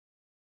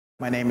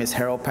My name is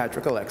Herold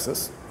Patrick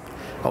Alexis.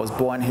 I was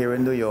born here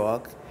in New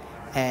York,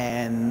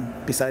 and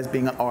besides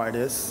being an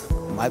artist,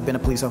 I've been a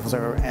police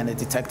officer and a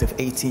detective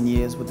 18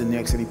 years with the New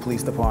York City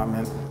Police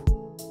Department.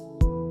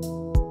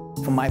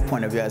 From my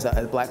point of view, as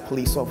a black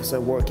police officer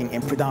working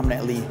in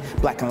predominantly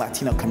black and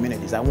Latino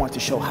communities, I want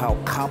to show how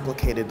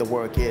complicated the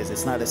work is.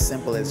 It's not as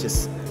simple as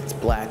just it's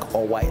black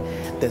or white.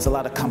 There's a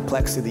lot of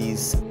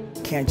complexities.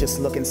 You can't just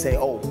look and say,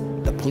 oh,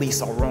 the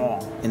police are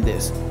wrong in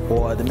this,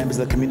 or the members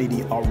of the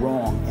community are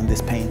wrong in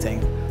this painting.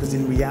 Because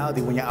in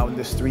reality, when you're out in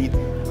the street,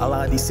 a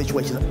lot of these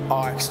situations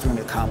are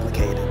extremely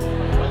complicated.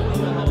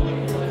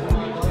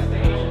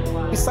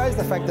 Besides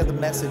the fact that the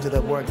message of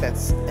the work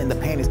that's in the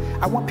paintings,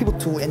 I want people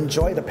to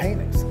enjoy the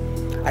paintings.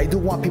 I do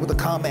want people to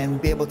come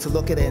and be able to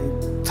look at it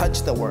and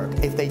touch the work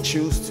if they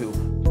choose to.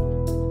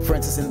 For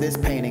instance, in this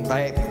painting,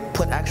 I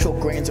put actual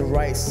grains of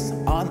rice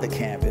on the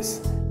canvas.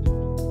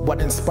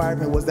 What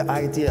inspired me was the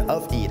idea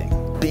of eating.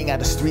 Being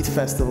at a street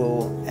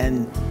festival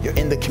and you're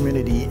in the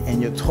community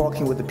and you're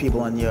talking with the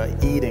people and you're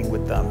eating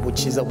with them,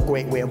 which is a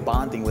great way of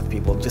bonding with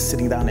people, just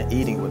sitting down and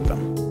eating with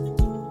them.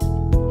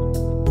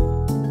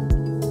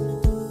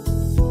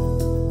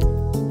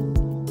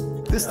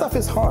 This stuff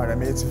is hard. I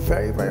mean, it's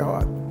very, very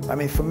hard. I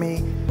mean, for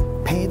me,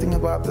 painting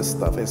about this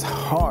stuff is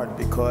hard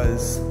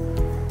because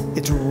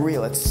it's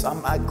real.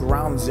 I'm at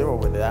ground zero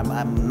with it.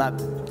 I'm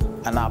not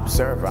an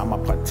observer. I'm a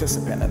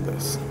participant in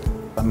this.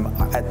 I'm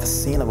at the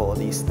scene of all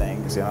these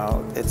things, you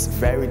know. It's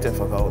very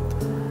difficult.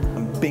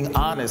 I'm being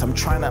honest. I'm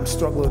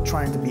struggling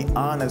trying to be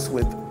honest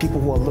with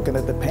people who are looking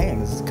at the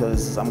paintings,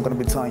 because I'm going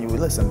to be telling you,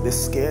 listen,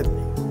 this scared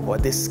me, or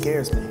this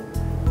scares me,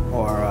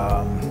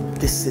 or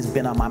this has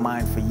been on my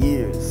mind for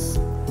years.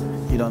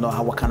 You don't know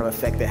what kind of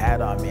effect it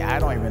had on me. I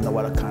don't even know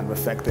what kind of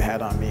effect it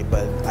had on me,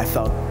 but I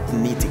felt the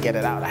need to get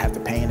it out. I have to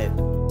paint it.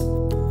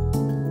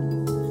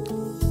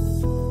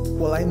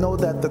 Well, I know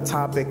that the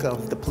topic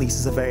of the police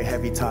is a very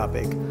heavy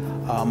topic.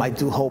 I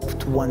do hope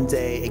to one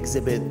day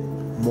exhibit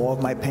more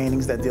of my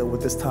paintings that deal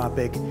with this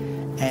topic,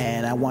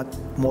 and I want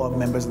more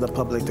members of the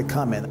public to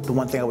come in. The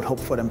one thing I would hope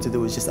for them to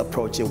do is just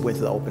approach it with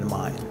an open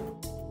mind.